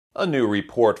A new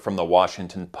report from the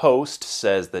Washington Post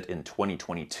says that in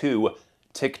 2022,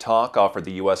 TikTok offered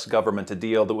the U.S. government a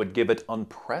deal that would give it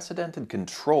unprecedented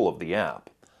control of the app.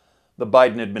 The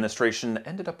Biden administration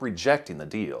ended up rejecting the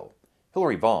deal.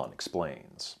 Hillary Vaughn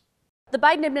explains. The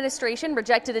Biden administration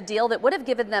rejected a deal that would have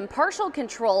given them partial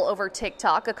control over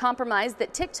TikTok, a compromise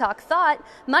that TikTok thought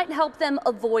might help them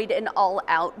avoid an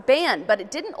all-out ban. But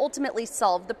it didn't ultimately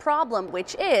solve the problem,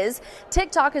 which is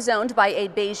TikTok is owned by a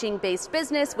Beijing-based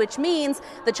business, which means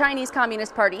the Chinese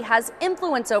Communist Party has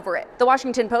influence over it. The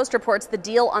Washington Post reports the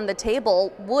deal on the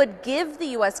table would give the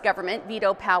U.S. government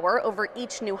veto power over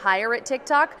each new hire at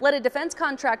TikTok, let a defense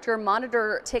contractor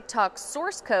monitor TikTok's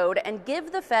source code, and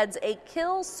give the feds a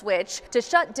kill switch to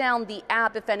shut down the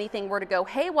app if anything were to go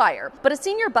haywire. But a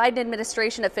senior Biden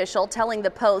administration official telling the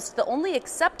Post the only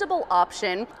acceptable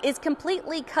option is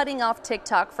completely cutting off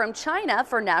TikTok from China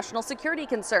for national security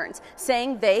concerns,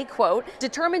 saying they, quote,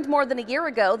 determined more than a year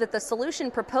ago that the solution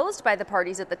proposed by the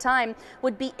parties at the time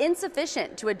would be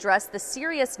insufficient to address the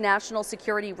serious national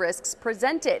security risks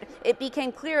presented. It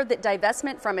became clear that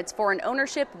divestment from its foreign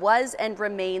ownership was and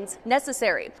remains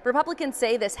necessary. Republicans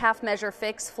say this half-measure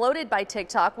fix floated by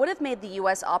TikTok would have made the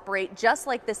U.S. operate just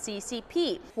like the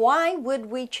CCP. Why would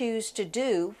we choose to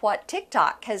do what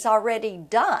TikTok has already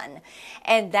done?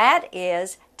 And that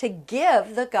is to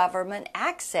give the government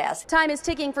access. Time is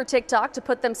ticking for TikTok to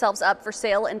put themselves up for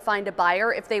sale and find a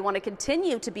buyer if they want to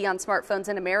continue to be on smartphones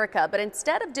in America. But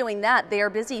instead of doing that, they are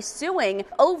busy suing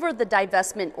over the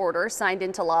divestment order signed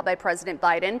into law by President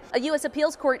Biden. A U.S.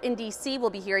 appeals court in D.C. will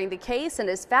be hearing the case and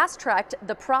has fast-tracked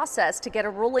the process to get a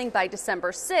ruling by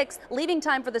December 6th, leaving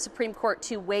time for the Supreme Court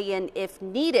to weigh in if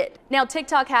needed. Now,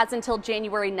 TikTok has until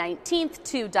January 19th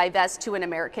to divest to an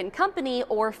American company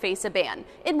or face a ban.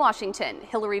 In Washington,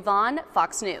 Hillary Vaughn,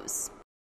 Fox News.